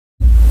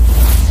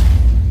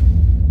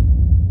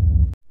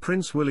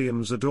Prince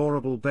William's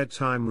adorable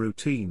bedtime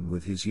routine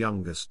with his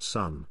youngest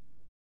son.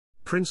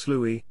 Prince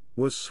Louis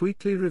was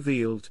sweetly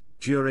revealed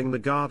during the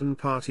garden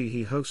party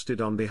he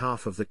hosted on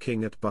behalf of the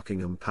king at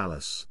Buckingham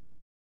Palace.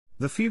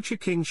 The future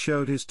king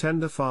showed his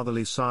tender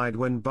fatherly side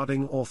when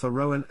budding author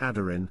Rowan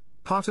Aderyn,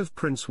 part of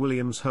Prince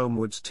William's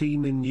Homewards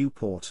team in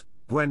Newport,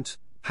 Gwent,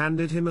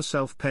 handed him a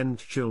self-penned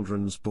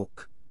children's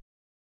book.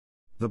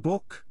 The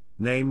book,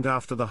 named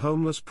after the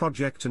Homeless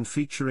Project and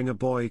featuring a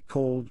boy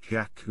called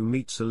Jack who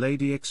meets a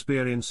lady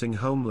experiencing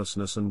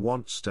homelessness and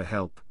wants to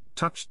help,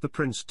 touched the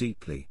prince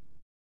deeply.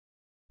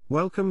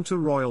 Welcome to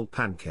Royal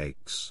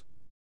Pancakes.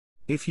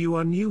 If you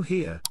are new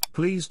here,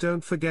 please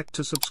don't forget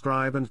to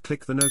subscribe and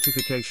click the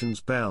notifications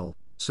bell,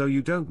 so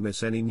you don't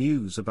miss any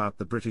news about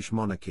the British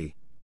monarchy.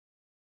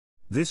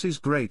 This is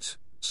great,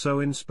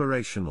 so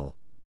inspirational.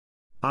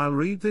 I'll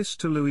read this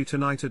to Louis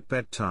tonight at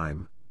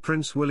bedtime,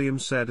 Prince William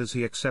said as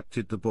he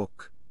accepted the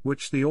book,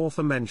 which the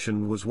author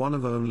mentioned was one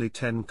of only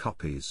 10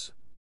 copies.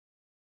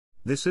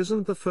 This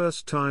isn't the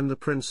first time the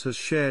prince has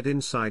shared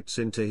insights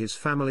into his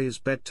family's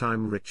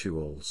bedtime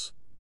rituals.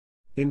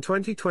 In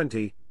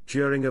 2020,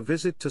 during a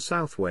visit to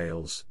South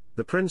Wales,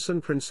 the Prince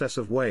and Princess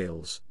of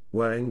Wales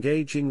were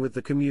engaging with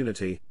the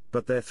community,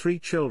 but their 3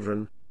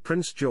 children,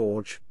 Prince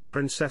George,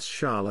 Princess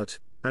Charlotte,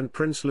 and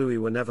Prince Louis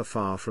were never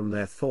far from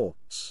their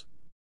thoughts.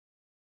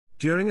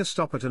 During a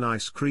stop at an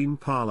ice cream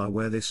parlor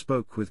where they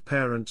spoke with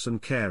parents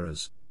and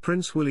carers,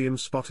 Prince William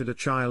spotted a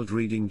child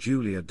reading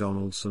Julia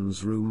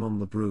Donaldson's Room on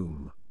the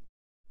Broom.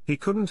 He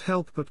couldn't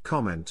help but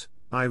comment,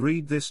 "I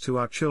read this to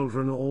our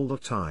children all the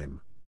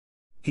time."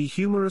 He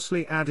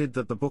humorously added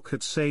that the book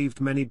had saved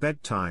many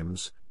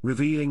bedtimes,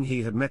 revealing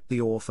he had met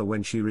the author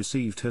when she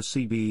received her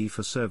CBE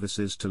for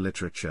services to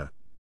literature.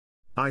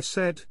 "I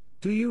said,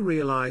 'Do you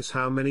realize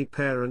how many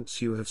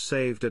parents you have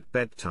saved at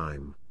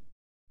bedtime?'"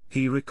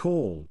 he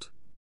recalled.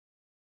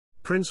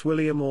 Prince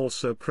William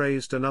also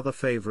praised another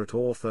favorite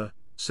author,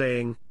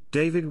 saying,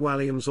 "David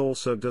Walliams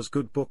also does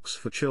good books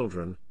for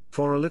children,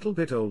 for a little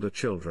bit older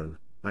children,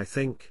 I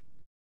think.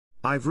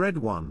 I've read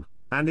one,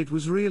 and it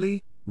was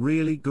really,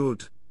 really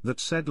good,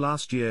 that said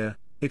last year,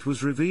 it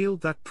was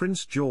revealed that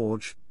Prince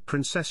George,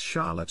 Princess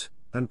Charlotte,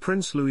 and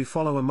Prince Louis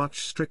follow a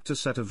much stricter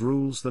set of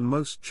rules than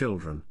most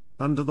children,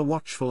 under the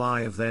watchful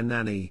eye of their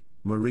nanny,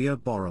 Maria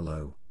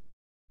Borrello.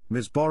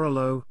 Ms.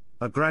 Borrello,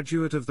 a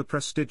graduate of the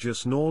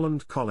prestigious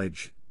Norland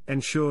College,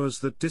 ensures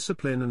that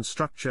discipline and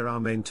structure are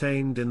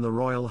maintained in the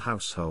royal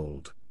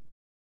household."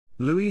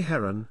 Louis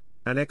Heron,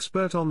 an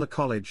expert on the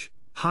college,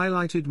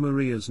 highlighted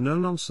Maria's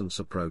no-nonsense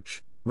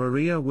approach.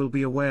 "Maria will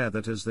be aware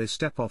that as they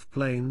step off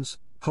planes,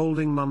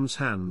 holding mum's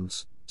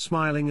hands,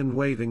 smiling and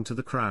waving to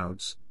the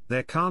crowds,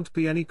 there can't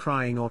be any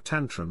crying or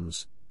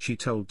tantrums," she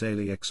told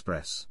Daily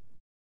Express.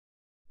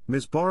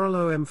 Ms.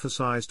 Borrello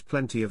emphasized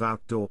plenty of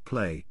outdoor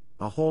play,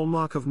 a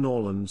hallmark of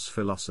Norland's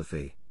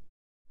philosophy.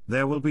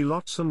 "There will be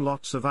lots and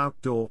lots of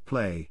outdoor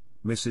play,"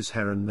 Mrs.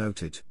 Heron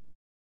noted.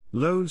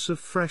 "Loads of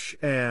fresh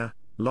air,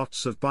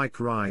 lots of bike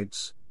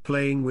rides,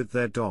 playing with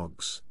their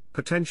dogs,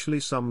 potentially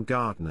some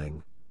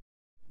gardening.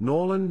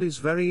 Norland is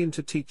very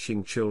into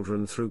teaching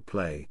children through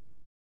play."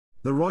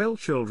 The royal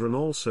children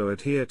also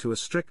adhere to a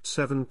strict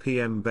 7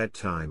 p.m.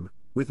 bedtime,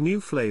 with new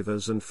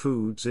flavors and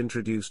foods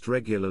introduced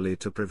regularly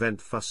to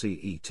prevent fussy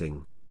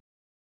eating.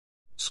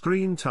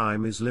 Screen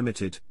time is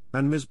limited,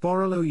 and Ms.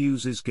 Borrello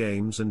uses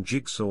games and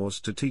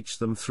jigsaws to teach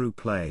them through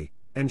play,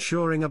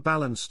 ensuring a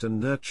balanced and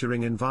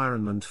nurturing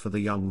environment for the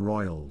young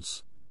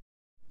royals.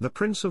 The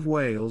Prince of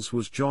Wales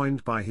was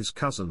joined by his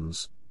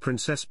cousins,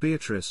 Princess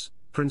Beatrice,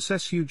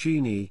 Princess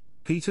Eugenie,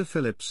 Peter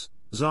Phillips,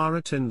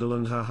 Zara Tindall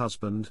and her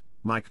husband,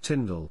 Mike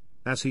Tindall,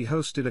 as he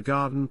hosted a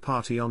garden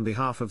party on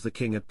behalf of the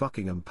king at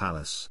Buckingham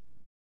Palace.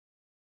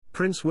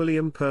 Prince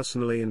William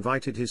personally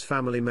invited his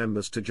family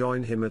members to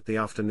join him at the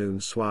afternoon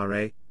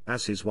soirée,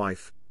 as his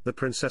wife, the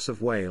Princess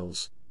of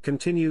Wales,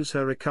 continues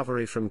her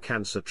recovery from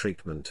cancer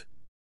treatment.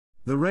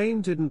 The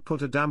rain didn't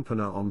put a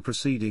dampener on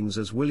proceedings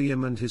as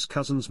William and his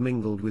cousins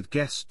mingled with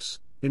guests,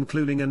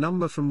 including a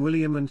number from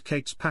William and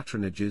Kate's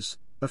patronages,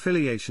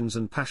 affiliations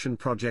and passion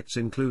projects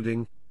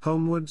including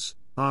Homewards,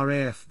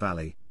 RAF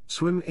Valley,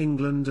 Swim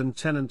England and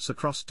tenants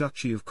across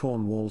Duchy of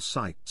Cornwall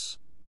sites.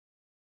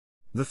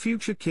 The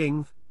future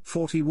king,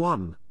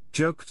 41,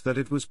 joked that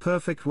it was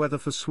perfect weather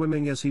for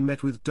swimming as he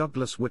met with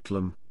Douglas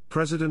Whitlam,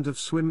 president of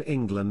Swim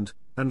England,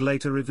 and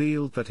later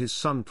revealed that his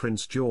son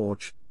Prince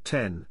George,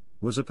 10,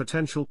 was a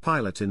potential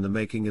pilot in the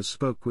making as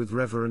spoke with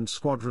Reverend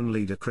Squadron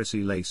leader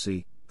Chrissy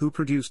Lacey, who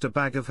produced a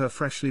bag of her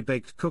freshly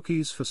baked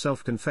cookies for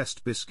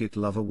self-confessed biscuit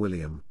lover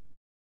William.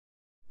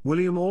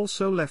 William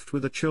also left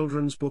with a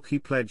children's book he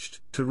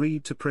pledged to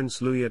read to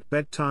Prince Louis at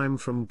bedtime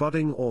from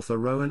budding author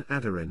Rowan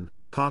Aderyn,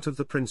 part of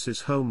the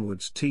Prince's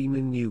Homewards team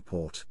in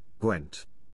Newport, Gwent.